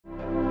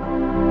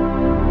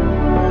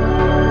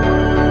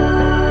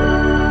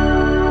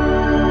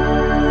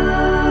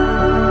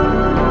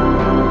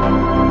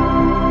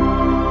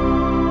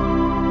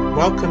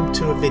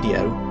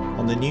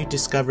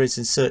Discoveries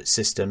in Search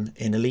system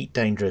in Elite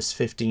Dangerous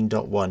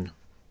 15.1.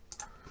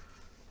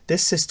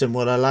 This system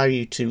will allow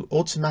you to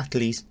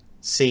automatically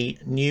see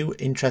new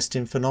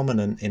interesting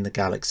phenomenon in the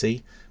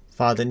galaxy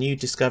via the New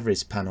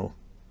Discoveries panel.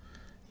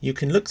 You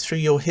can look through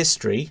your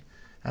history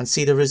and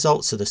see the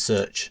results of the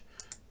search,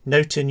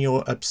 noting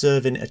your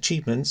observing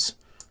achievements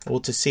or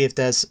to see if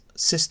there's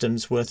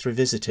systems worth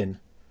revisiting.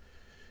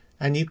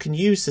 And you can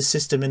use the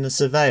system in the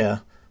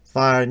Surveyor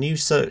via a new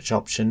search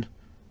option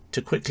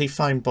to quickly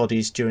find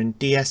bodies during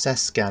DSS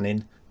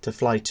scanning to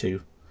fly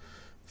to.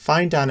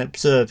 Find and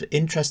observe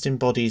interesting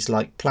bodies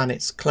like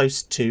planets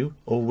close to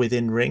or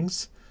within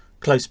rings,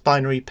 close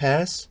binary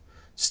pairs,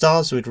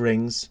 stars with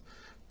rings,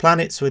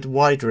 planets with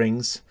wide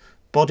rings,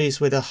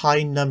 bodies with a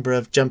high number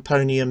of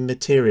jumponium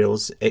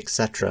materials,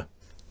 etc.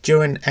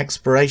 During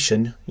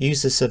exploration,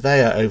 use the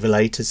Surveyor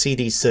overlay to see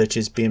these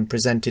searches being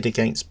presented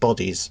against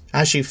bodies.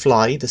 As you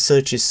fly, the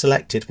searches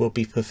selected will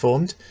be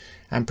performed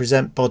and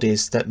present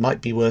bodies that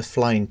might be worth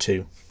flying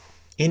to.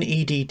 In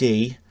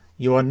EDD,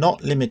 you are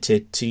not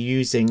limited to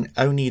using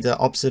only the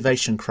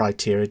observation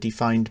criteria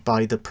defined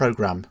by the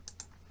program.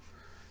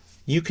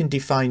 You can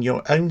define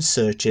your own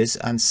searches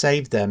and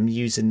save them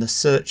using the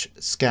Search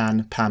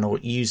Scan Panel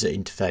user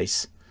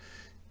interface.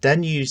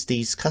 Then use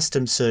these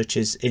custom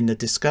searches in the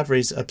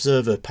Discoveries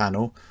Observer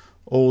panel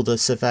or the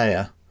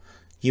Surveyor.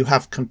 You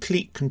have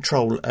complete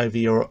control over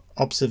your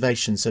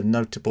observations of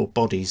notable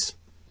bodies.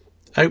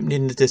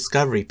 Opening the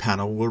Discovery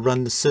panel will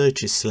run the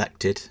searches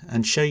selected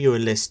and show you a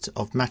list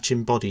of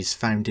matching bodies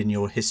found in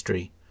your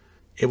history.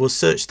 It will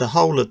search the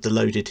whole of the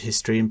loaded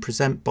history and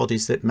present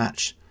bodies that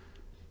match.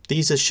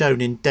 These are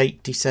shown in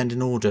date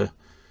descending order,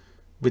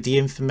 with the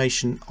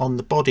information on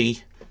the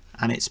body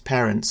and its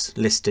parents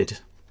listed.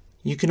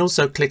 You can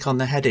also click on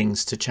the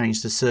headings to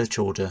change the search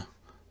order,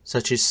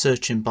 such as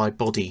searching by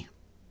body.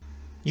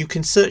 You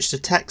can search the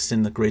text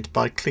in the grid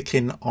by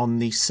clicking on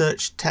the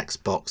search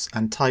text box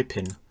and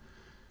typing.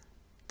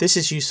 This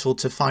is useful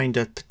to find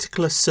a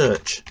particular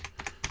search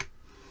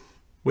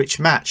which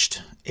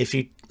matched if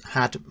you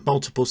had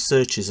multiple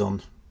searches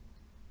on.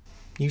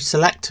 You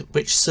select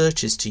which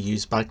searches to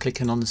use by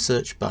clicking on the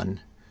search button.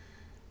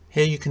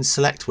 Here you can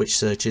select which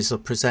searches are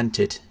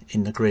presented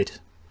in the grid.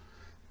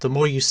 The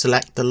more you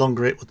select, the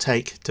longer it will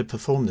take to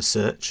perform the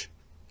search.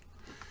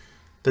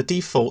 The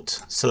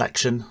default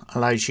selection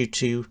allows you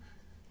to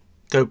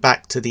go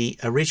back to the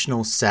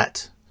original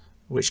set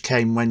which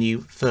came when you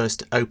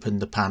first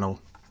opened the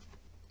panel.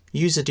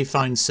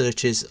 User-defined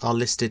searches are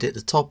listed at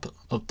the top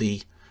of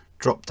the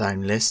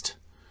drop-down list,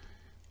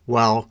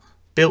 while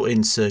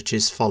built-in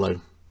searches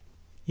follow.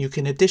 You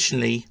can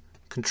additionally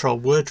control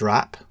word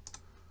wrap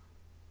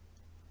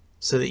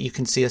so that you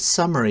can see a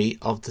summary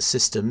of the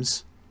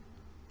systems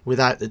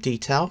without the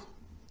detail,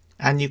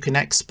 and you can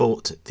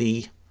export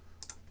the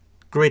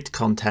grid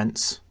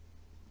contents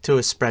to a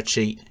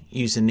spreadsheet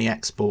using the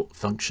export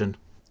function.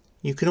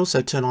 You can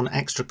also turn on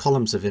extra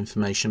columns of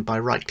information by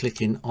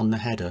right-clicking on the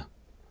header.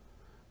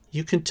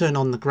 You can turn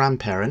on the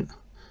grandparent,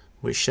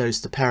 which shows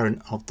the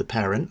parent of the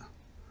parent.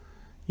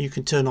 You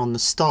can turn on the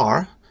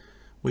star,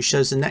 which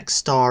shows the next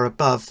star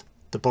above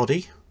the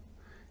body.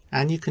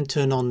 And you can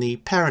turn on the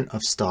parent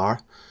of star,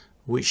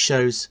 which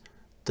shows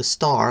the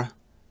star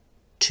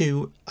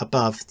 2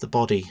 above the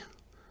body.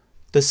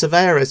 The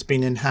Surveyor has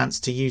been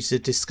enhanced to use the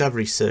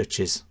discovery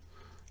searches.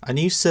 A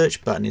new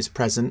search button is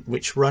present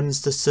which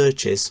runs the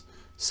searches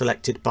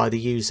selected by the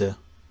user.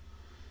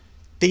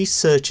 These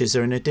searches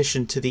are in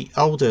addition to the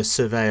older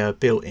Surveyor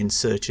built-in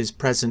searches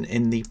present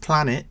in the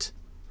Planet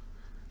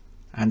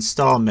and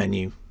Star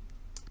menu.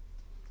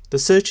 The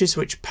searches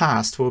which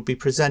passed will be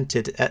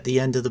presented at the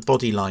end of the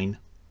body line,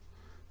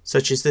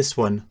 such as this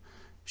one,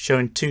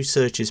 showing 2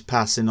 searches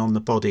passing on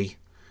the body: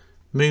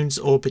 moons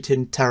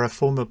orbiting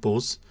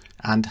terraformables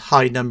and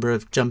high number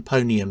of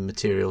jumponium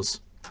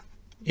materials.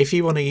 If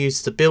you want to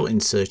use the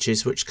built-in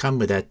searches which come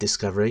with Ed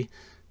Discovery,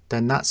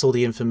 then that's all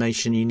the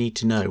information you need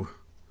to know.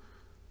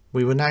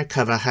 We will now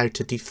cover how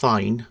to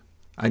define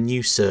a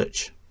new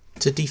search.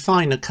 To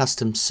define a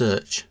custom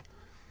search,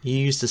 you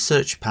use the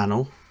search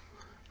panel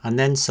and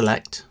then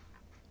select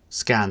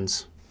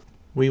Scans.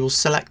 We will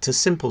select a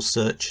simple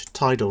search,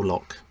 tidal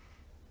lock.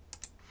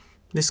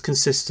 This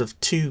consists of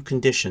 2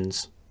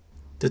 conditions.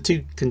 The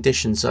 2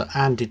 conditions are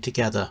ANDed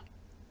together.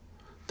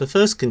 The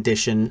first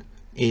condition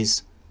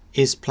is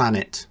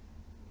planet,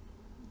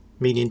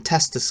 meaning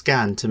test the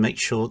scan to make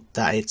sure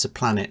that it's a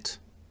planet.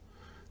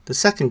 The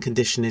second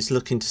condition is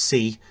looking to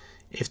see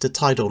if the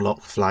tidal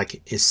lock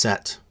flag is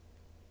set.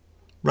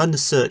 Run the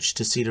search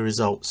to see the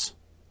results.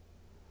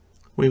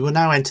 We will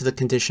now enter the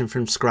condition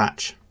from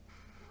scratch.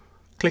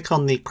 Click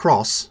on the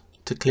cross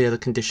to clear the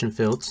condition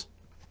fields.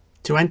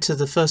 To enter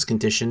the first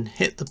condition,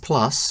 hit the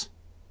plus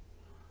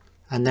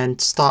and then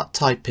start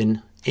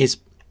typing is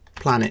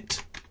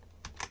planet.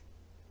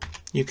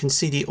 You can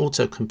see the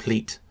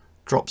autocomplete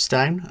drops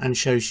down and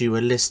shows you a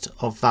list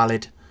of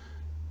valid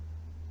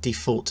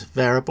default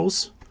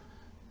variables.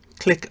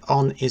 Click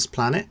on is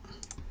planet.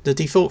 The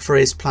default for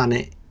is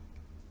planet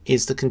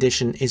is the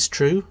condition is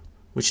true,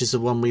 which is the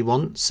one we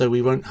want, so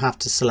we won't have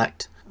to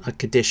select a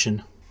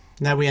condition.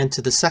 Now we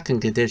enter the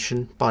second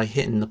condition by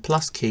hitting the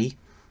plus key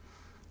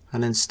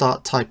and then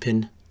start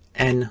typing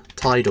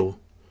N-tidal.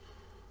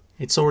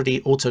 It's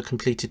already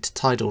auto-completed to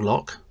tidal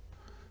lock,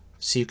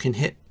 so you can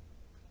hit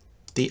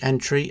the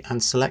entry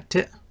and select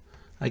it.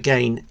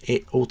 Again,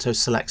 it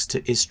auto-selects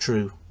to is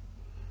true.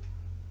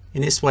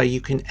 In this way you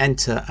can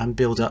enter and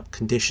build up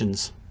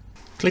conditions.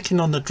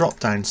 Clicking on the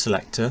drop-down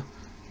selector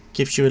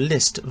gives you a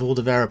list of all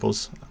the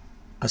variables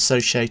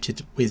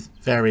associated with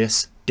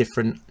various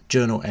different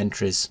journal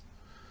entries.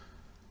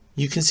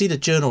 You can see the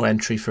journal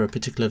entry for a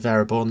particular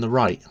variable on the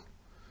right.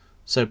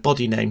 So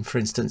body name, for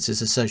instance,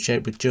 is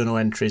associated with journal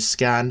entries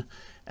scan,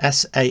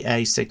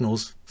 SAA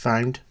signals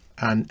found,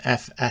 and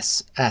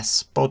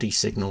FSS body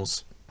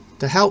signals.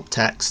 The help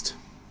text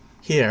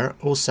here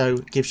also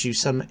gives you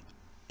some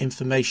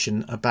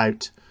information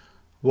about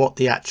what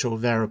the actual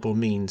variable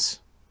means.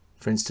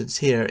 For instance,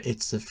 here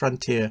it's the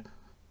Frontier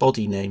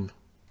body name.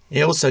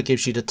 It also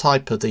gives you the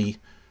type of the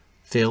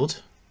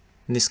field,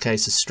 in this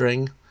case a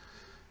string.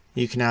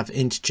 You can have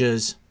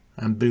integers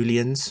and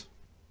booleans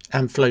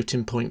and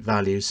floating point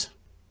values.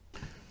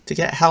 To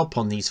get help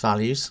on these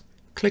values,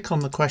 click on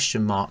the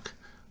question mark,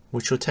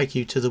 which will take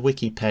you to the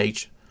wiki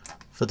page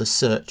for the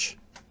search.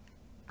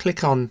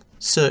 Click on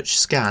search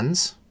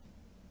scans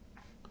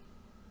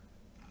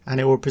and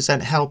it will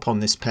present help on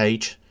this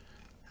page,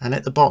 and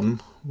at the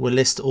bottom will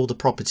list all the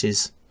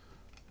properties.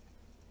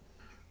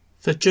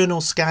 For journal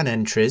scan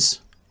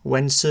entries,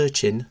 when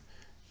searching,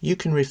 you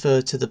can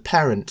refer to the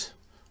parent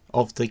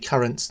of the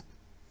current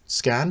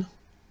scan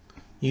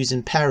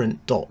using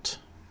parent dot.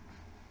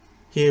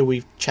 Here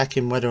we're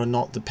checking whether or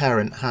not the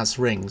parent has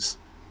rings.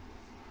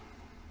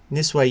 In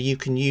this way you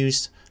can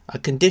use a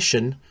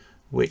condition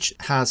which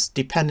has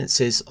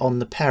dependencies on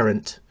the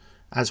parent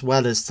as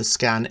well as the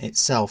scan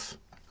itself.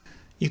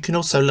 You can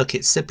also look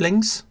at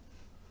siblings.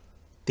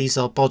 These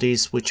are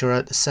bodies which are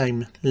at the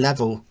same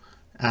level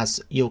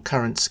as your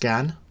current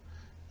scan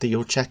that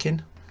you're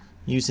checking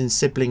using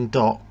sibling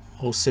dot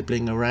or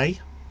sibling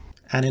array.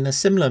 And in a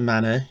similar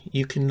manner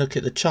you can look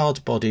at the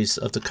child bodies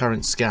of the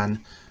current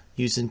scan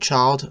using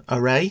child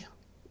array.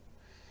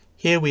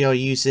 Here we are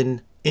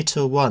using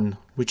iter1,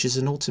 which is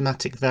an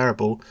automatic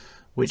variable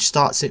which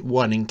starts at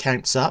 1 and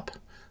counts up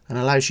and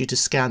allows you to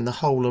scan the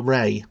whole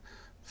array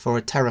for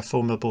a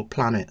terraformable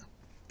planet.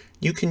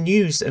 You can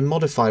use and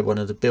modify one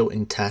of the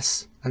built-in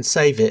tests and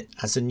save it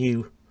as a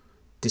new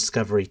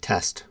discovery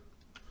test.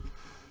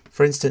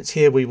 For instance,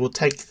 here we will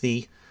take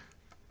the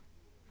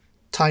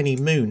tiny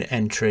moon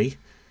entry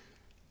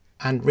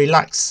and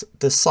relax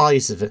the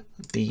size of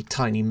the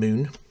tiny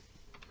moon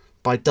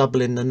by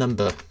doubling the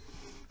number.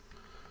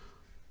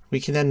 We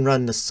can then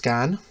run the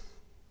scan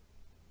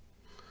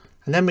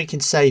and then we can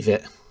save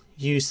it.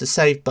 Use the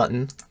save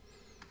button,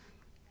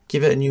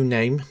 give it a new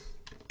name,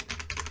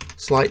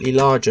 slightly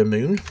larger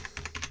moon,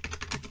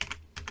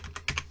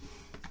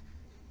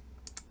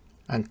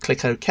 and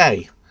click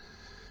OK.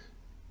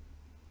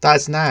 That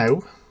is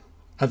now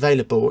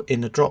available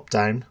in the drop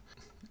down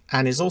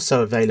and is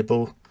also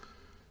available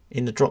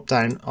in the drop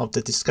down of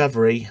the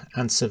Discovery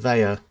and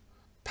Surveyor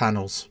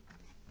panels.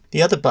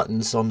 The other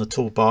buttons on the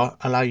toolbar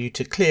allow you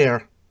to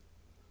clear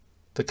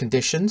the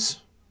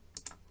conditions,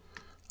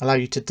 allow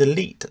you to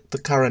delete the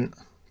current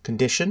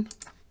condition,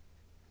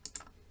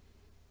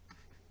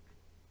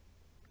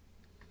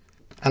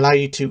 allow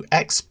you to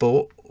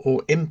export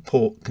or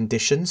import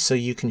conditions so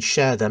you can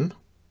share them,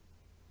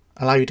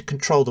 allow you to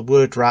control the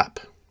word wrap,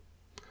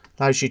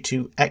 allows you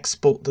to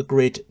export the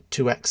grid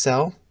to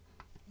Excel,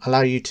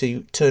 allow you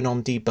to turn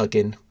on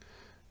debugging.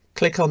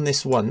 Click on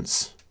this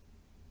once,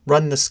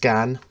 run the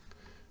scan,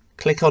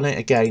 click on it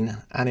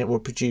again and it will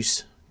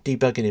produce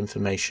debugging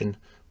information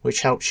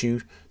which helps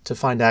you to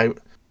find out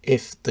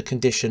if the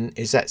condition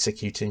is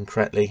executing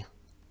correctly.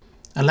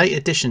 A late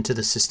addition to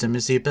the system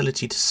is the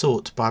ability to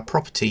sort by a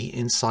property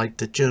inside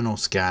the journal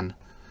scan.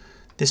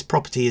 This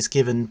property is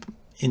given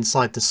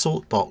inside the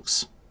sort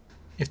box.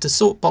 If the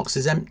sort box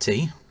is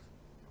empty,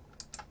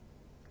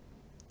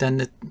 then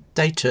the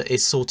data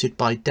is sorted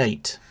by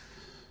date.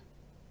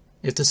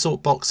 If the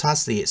sort box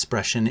has the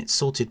expression, it's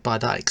sorted by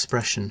that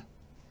expression.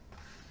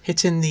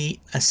 Hitting the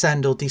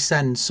ascend or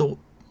descend sort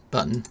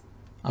button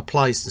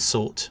applies the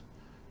sort.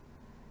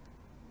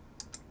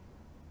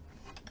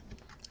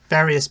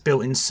 Various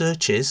built-in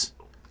searches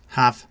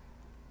have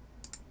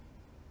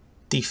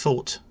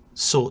default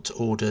sort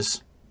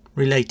orders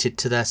related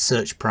to their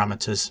search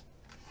parameters.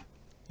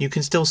 You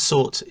can still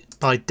sort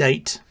by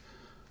date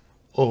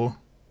or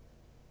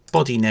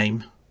body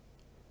name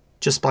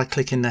just by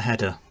clicking the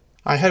header.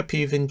 I hope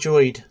you've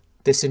enjoyed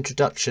this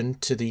introduction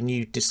to the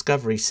new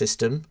discovery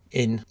system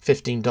in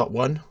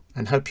 15.1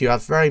 and hope you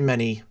have very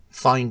many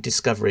fine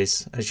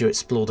discoveries as you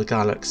explore the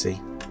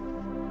galaxy.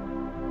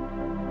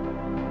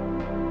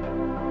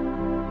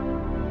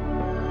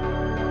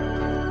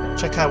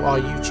 Check out our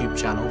YouTube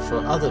channel for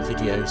other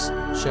videos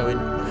showing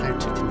how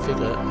to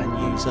configure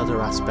and use other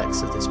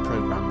aspects of this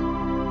program.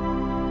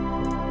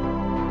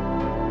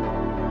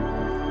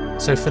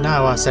 So for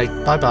now I say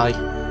bye bye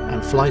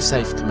and fly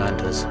safe,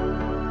 Commanders.